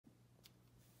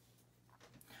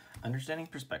Understanding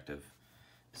perspective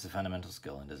is a fundamental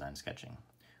skill in design sketching.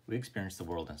 We experience the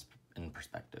world in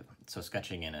perspective, so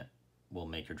sketching in it will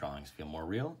make your drawings feel more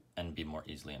real and be more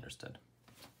easily understood.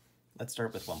 Let's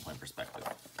start with one-point perspective.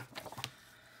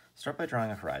 Start by drawing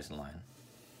a horizon line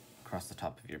across the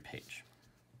top of your page.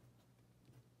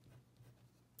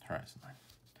 Horizon line.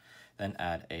 Then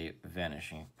add a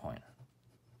vanishing point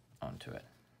onto it.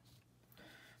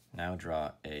 Now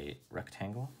draw a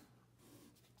rectangle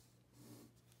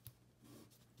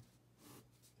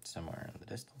somewhere in the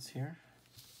distance here.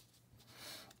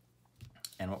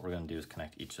 And what we're going to do is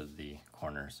connect each of the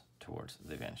corners towards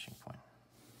the vanishing point.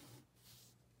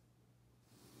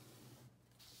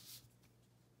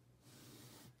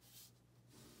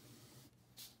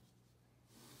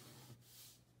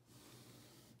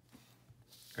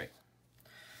 Great.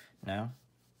 Now,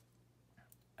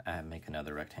 make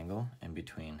another rectangle in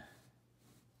between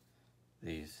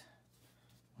these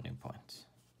new points.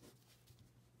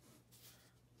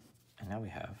 And now we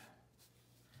have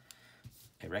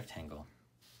a rectangle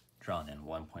drawn in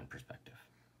one-point perspective.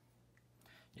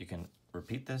 You can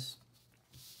repeat this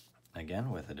again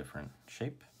with a different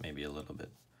shape, maybe a little bit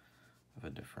of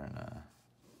a different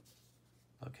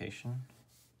location.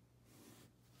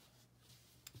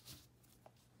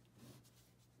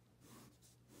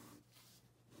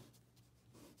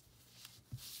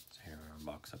 So here we have a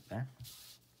box up there.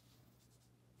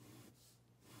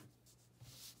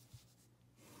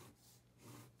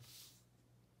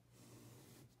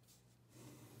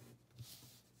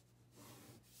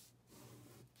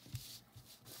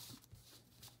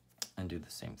 And do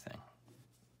the same thing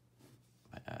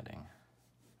by adding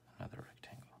another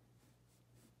rectangle.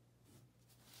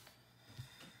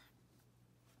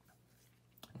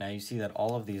 Now you see that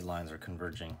all of these lines are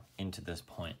converging into this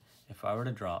point. If I were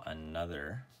to draw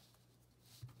another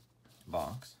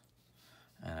box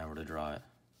and I were to draw it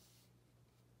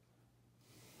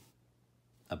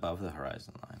above the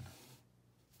horizon line,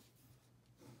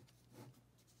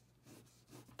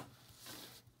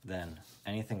 then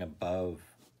anything above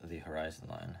the horizon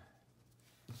line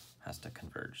has to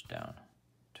converge down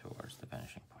towards the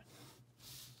vanishing point.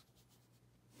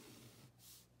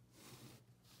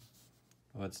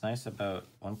 What's nice about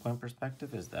one-point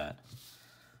perspective is that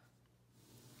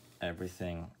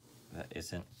everything that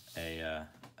isn't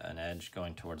an edge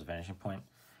going towards the vanishing point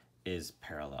is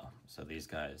parallel. So these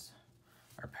guys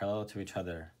are parallel to each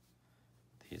other.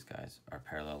 These guys are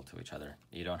parallel to each other.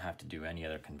 You don't have to do any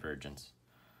other convergence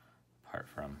apart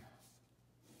from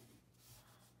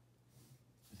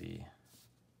the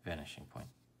vanishing point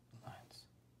lines.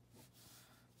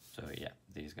 So yeah,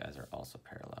 these guys are also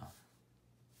parallel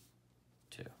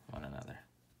to one another.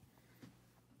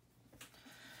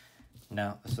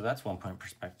 Now, so that's one-point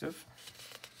perspective.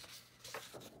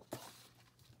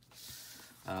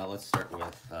 Let's start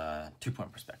with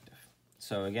two-point perspective.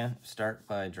 So again, start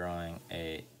by drawing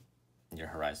your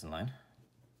horizon line.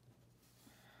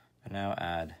 But now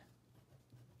add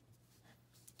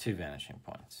two vanishing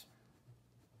points.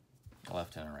 A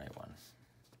left and a right one.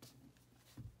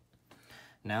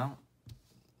 Now,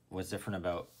 what's different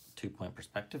about two-point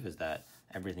perspective is that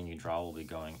everything you draw will be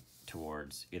going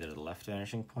towards either the left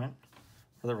vanishing point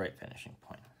or the right vanishing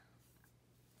point.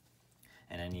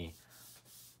 And any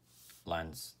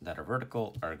lines that are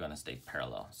vertical are going to stay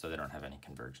parallel, so they don't have any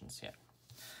convergence yet.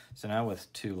 So now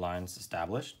with two lines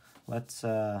established, let's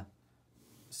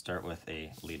start with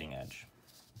a leading edge.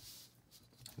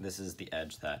 This is the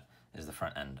edge that is the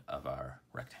front end of our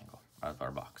rectangle, of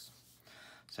our box.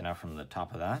 So now from the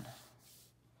top of that,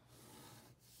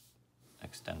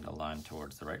 extend a line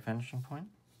towards the right vanishing point.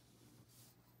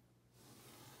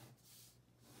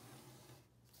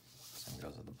 Same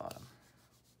goes at the bottom.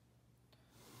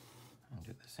 And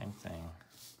do the same thing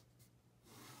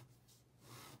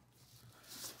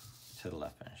to the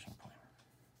left vanishing point.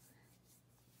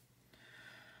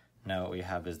 Now what we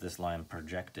have is this line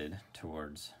projected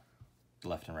towards the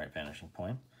left and right vanishing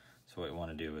point. So what we want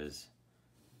to do is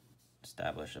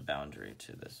establish a boundary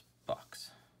to this box.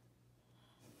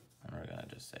 And we're going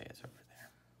to just say it's over there.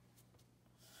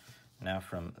 Now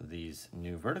from these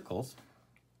new verticals,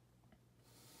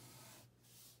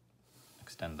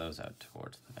 extend those out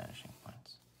towards the vanishing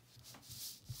points.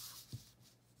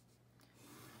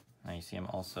 Now you see I'm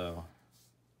also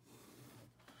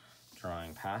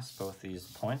drawing past both these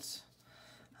points,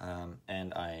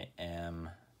 and I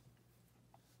am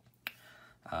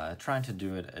trying to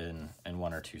do it in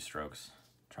one or two strokes,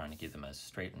 trying to keep them as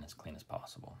straight and as clean as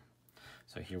possible.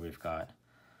 So here we've got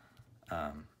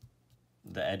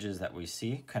the edges that we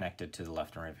see connected to the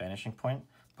left and right vanishing point.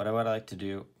 But what I like to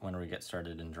do when we get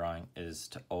started in drawing is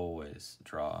to always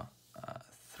draw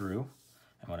through.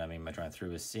 And what I mean by drawing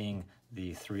through is seeing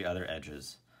the three other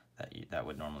edges that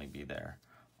would normally be there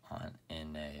on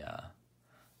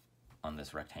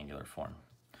this rectangular form.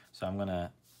 So I'm going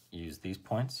to use these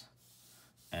points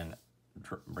and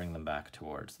bring them back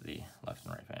towards the left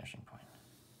and right vanishing point.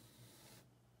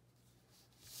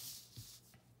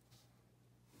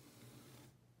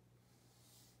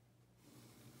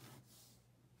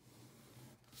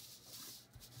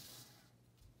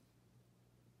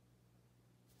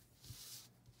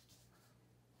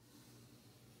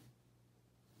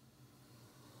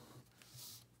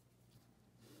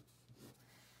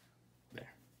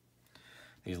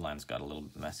 These lines got a little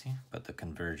bit messy, but the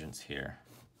convergence here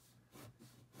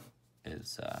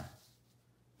is I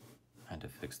had to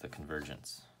fix the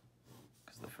convergence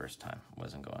because the first time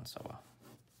wasn't going so well.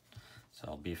 So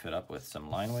I'll beef it up with some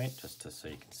line weight just so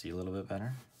you can see a little bit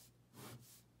better.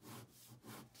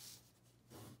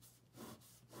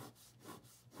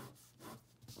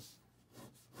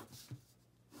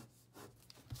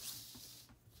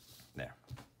 There.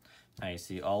 Now you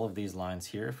see all of these lines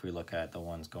here, if we look at the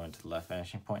ones going to the left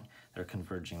vanishing point, they're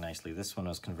converging nicely. This one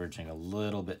was converging a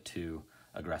little bit too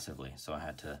aggressively, so I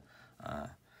had to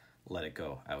let it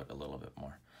go out a little bit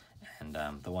more. And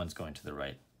the ones going to the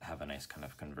right have a nice kind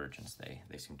of convergence. They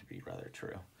seem to be rather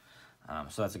true.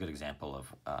 So that's a good example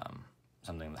of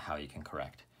something how you can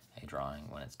correct a drawing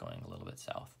when it's going a little bit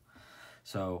south.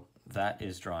 So that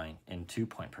is drawing in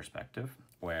 2-point perspective,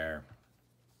 where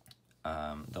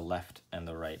the left and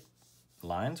the right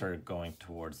lines are going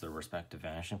towards their respective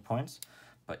vanishing points,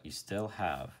 but you still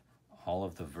have all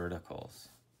of the verticals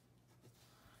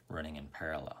running in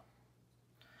parallel.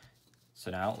 So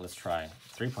now let's try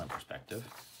 3-point perspective,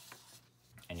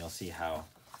 and you'll see how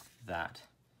that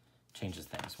changes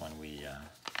things when we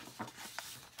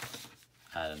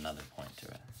add another point to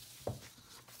it.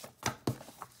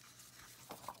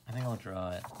 I think I'll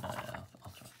draw it, no,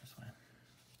 I'll draw it this way.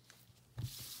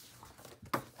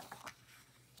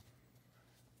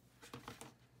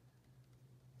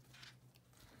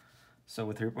 So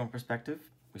with 3-point perspective,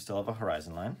 we still have a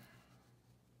horizon line.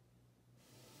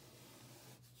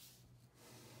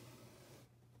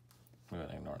 We're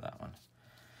going to ignore that one.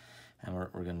 And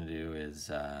what we're going to do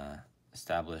is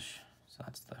establish, so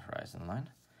that's the horizon line,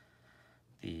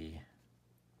 the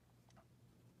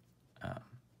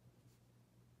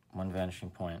one vanishing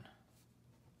point,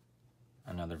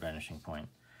 another vanishing point,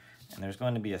 and there's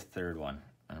going to be a third one,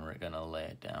 and we're going to lay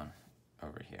it down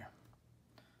over here.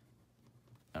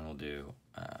 And we'll do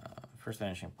first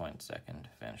vanishing point, second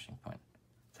vanishing point,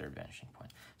 third vanishing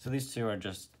point. So these two are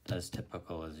just as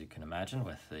typical as you can imagine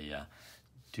with the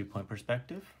 2-point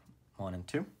perspective, 1 and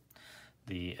 2.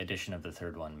 The addition of the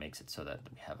third one makes it so that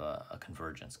we have a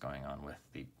convergence going on with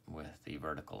the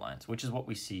vertical lines, which is what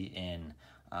we see in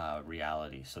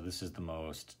reality. So this is the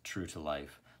most true to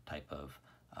life type of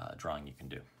drawing you can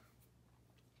do.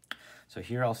 So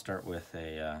here I'll start with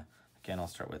a again, I'll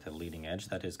start with a leading edge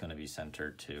that is going to be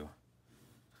centered to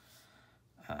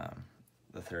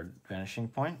the third vanishing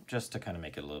point, just to kind of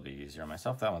make it a little bit easier on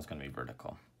myself. That one's going to be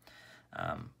vertical.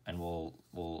 And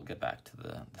we'll get back to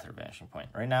the third vanishing point.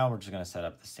 Right now, we're just going to set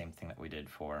up the same thing that we did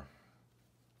for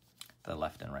the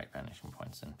left and right vanishing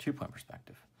points in 2-point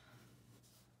perspective.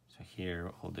 So here,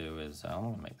 what we'll do is, I'm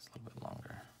going to make this a little bit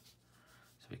longer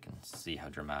so we can see how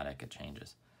dramatic it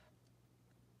changes.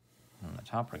 On the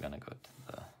top, we're going to go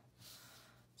to the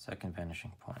second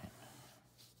vanishing point.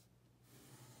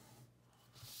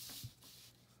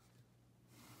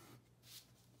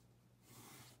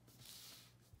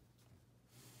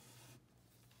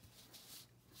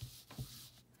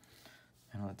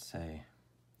 And let's say,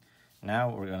 now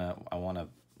I want to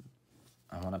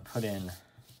put in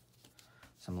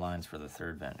some lines for the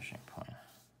third vanishing point.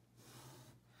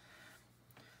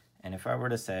 And if I were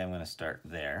to say I'm going to start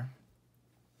there,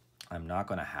 I'm not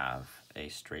going to have a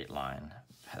straight line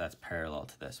that's parallel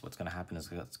to this. What's going to happen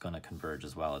is it's going to converge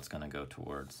as well. It's going to go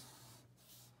towards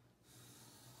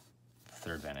the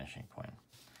third vanishing point.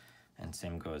 And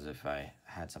same goes if I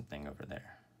had something over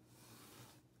there.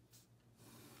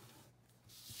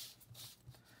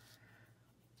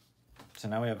 So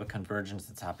now we have a convergence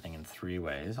that's happening in 3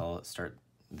 ways. I'll start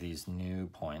these new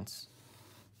points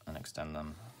and extend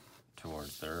them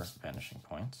towards their vanishing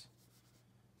points.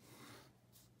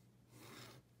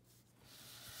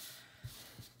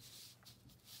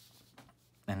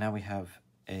 And now we have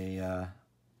a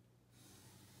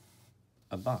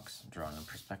box drawn in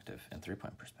perspective, in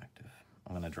 3-point perspective.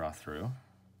 I'm going to draw through.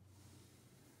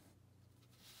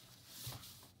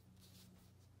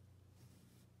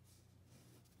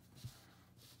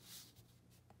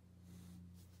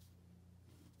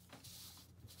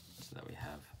 So that we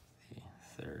have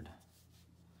 2/3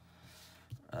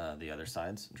 the other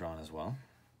sides drawn as well.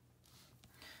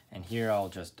 And here I'll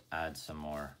just add some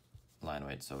more line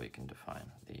weight so we can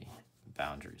define the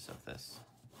boundaries of this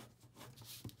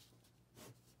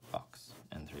box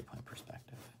in 3-point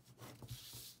perspective.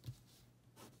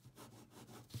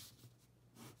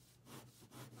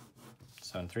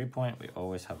 So in 3-point, we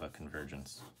always have a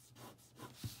convergence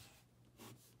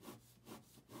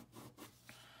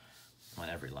on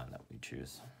every line that we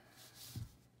choose.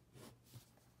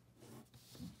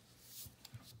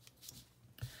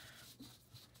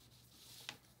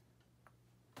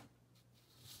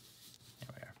 Here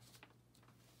we are.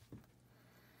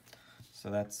 So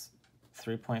that's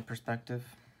 3-point perspective.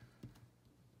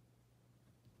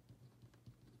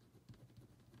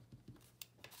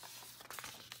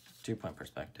 Two-point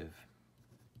perspective.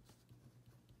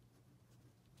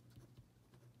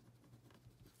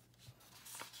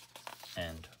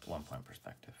 And 1-point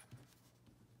perspective.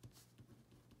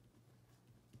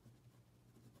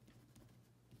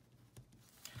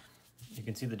 You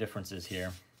can see the differences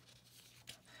here.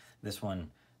 This one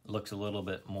looks a little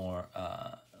bit more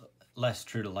less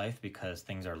true to life because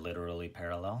things are literally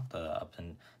parallel, the up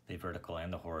and the vertical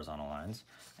and the horizontal lines,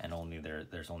 and only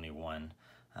there's only one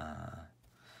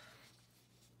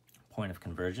point of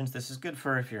convergence. This is good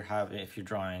for if you're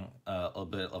drawing a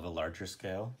bit of a larger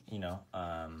scale, you know,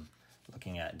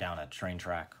 looking at down a train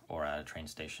track or at a train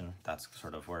station. That's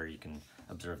sort of where you can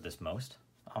observe this most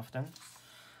often.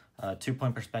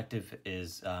 2-point perspective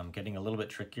is getting a little bit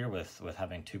trickier with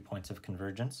having 2 points of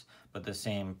convergence, but the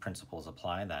same principles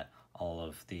apply, that all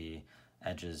of the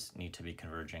edges need to be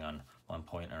converging on one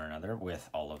point or another, with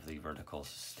all of the verticals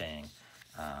staying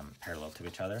parallel to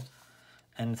each other.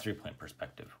 And 3-point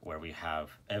perspective, where we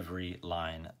have every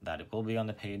line that it will be on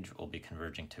the page will be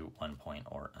converging to one point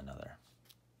or another.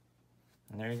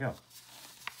 And there you go.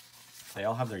 They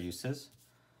all have their uses,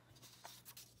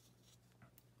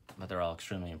 but they're all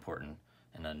extremely important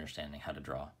in understanding how to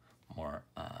draw more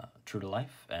true to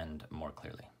life and more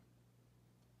clearly.